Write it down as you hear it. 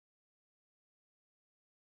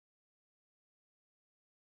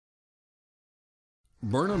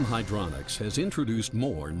Burnham Hydronics has introduced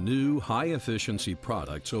more new high-efficiency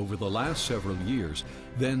products over the last several years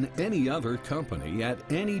than any other company at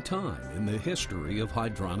any time in the history of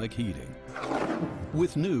hydronic heating.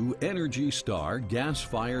 With new Energy Star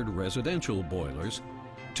gas-fired residential boilers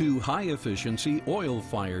to high-efficiency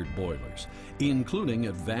oil-fired boilers, including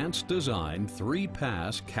advanced design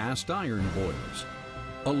 3-pass cast iron boilers,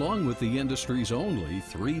 along with the industry's only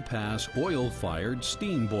 3-pass oil-fired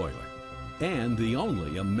steam boiler, and the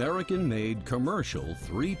only American-made commercial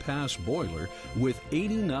 3-pass boiler with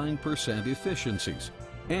 89% efficiencies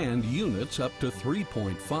and units up to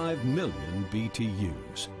 3.5 million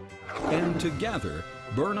BTUs. And together,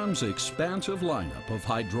 Burnham's expansive lineup of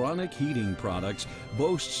hydronic heating products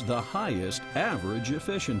boasts the highest average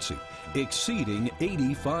efficiency, exceeding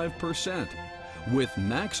 85%, with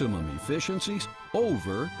maximum efficiencies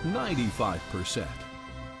over 95%.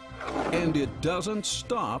 And it doesn't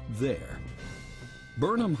stop there.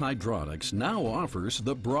 Burnham Hydronics now offers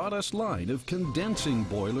the broadest line of condensing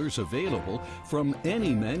boilers available from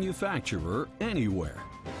any manufacturer anywhere.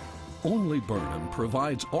 Only Burnham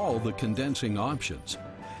provides all the condensing options: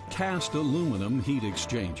 cast aluminum heat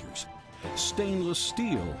exchangers, stainless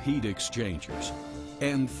steel heat exchangers,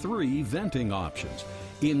 and 3 venting options,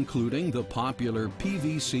 including the popular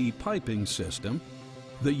PVC piping system,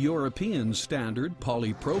 the European standard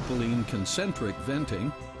polypropylene concentric venting,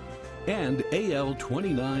 and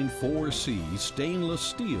AL29-4C stainless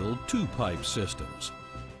steel 2-pipe systems.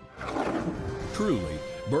 Truly,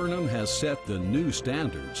 Burnham has set the new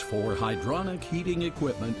standards for hydronic heating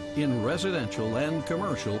equipment in residential and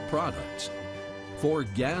commercial products, for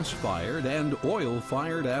gas-fired and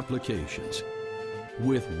oil-fired applications,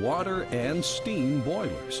 with water and steam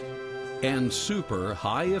boilers, and super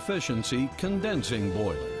high-efficiency condensing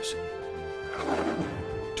boilers.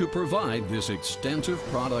 To provide this extensive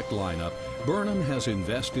product lineup, Burnham has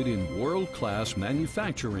invested in world-class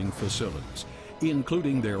manufacturing facilities,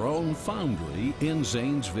 including their own foundry in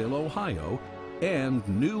Zanesville, Ohio, and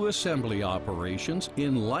new assembly operations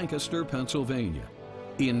in Lancaster, Pennsylvania,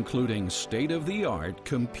 including state-of-the-art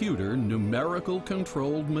computer numerical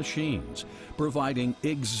controlled machines, providing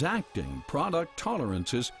exacting product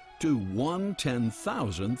tolerances to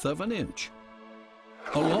 1/10,000th of an inch.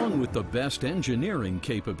 Along with the best engineering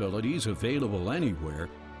capabilities available anywhere,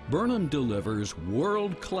 Burnham delivers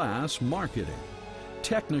world-class marketing,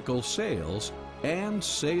 technical sales, and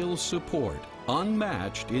sales support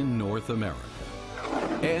unmatched in North America.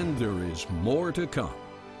 And there is more to come.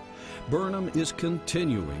 Burnham is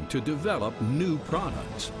continuing to develop new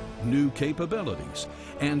products, new capabilities,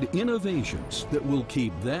 and innovations that will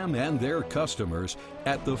keep them and their customers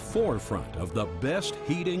at the forefront of the best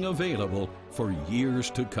heating available for years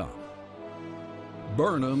to come.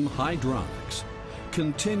 Burnham Hydronics,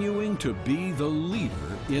 continuing to be the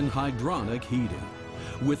leader in hydronic heating,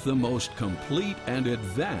 with the most complete and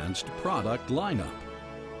advanced product lineup,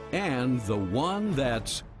 and the one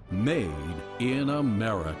that's made in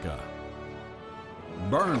America.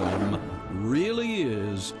 Burnham really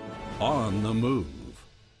is on the move.